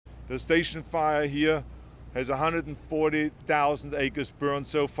The station fire here has 140,000 acres burned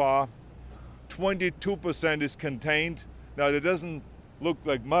so far. 22% is contained. Now, that doesn't look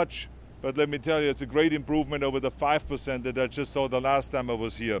like much, but let me tell you, it's a great improvement over the 5% that I just saw the last time I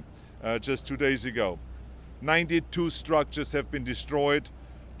was here, just 2 days ago. 92 structures have been destroyed,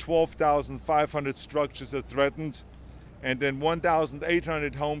 12,500 structures are threatened, and then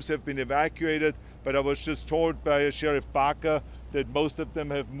 1,800 homes have been evacuated, but I was just told by Sheriff Parker that most of them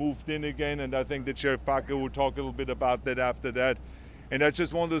have moved in again, and I think that Sheriff Parker will talk a little bit about that after that. And I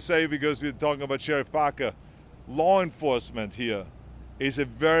just want to say, because we're talking about Sheriff Parker, law enforcement here is a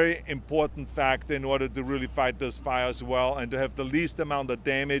very important factor in order to really fight those fires well and to have the least amount of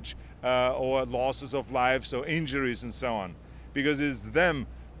damage or losses of lives or injuries and so on. Because it's them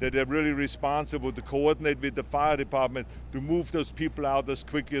that are really responsible to coordinate with the fire department to move those people out as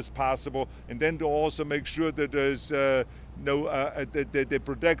quickly as possible, and then to also make sure that there's that they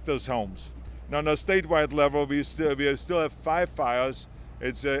protect those homes. Now, on a statewide level, we still have 5 fires.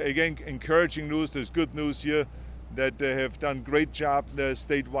 It's again encouraging news. There's good news here that they have done great job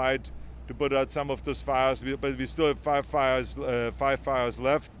statewide to put out some of those fires, but we still have 5 fires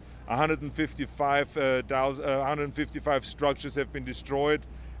left. 155 structures have been destroyed.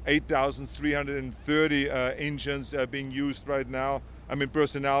 8,330 engines are being used right now.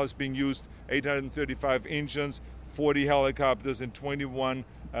 Personnel is being used. 835 engines, 40 helicopters, and 21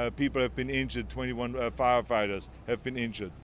 people have been injured. 21 firefighters have been injured.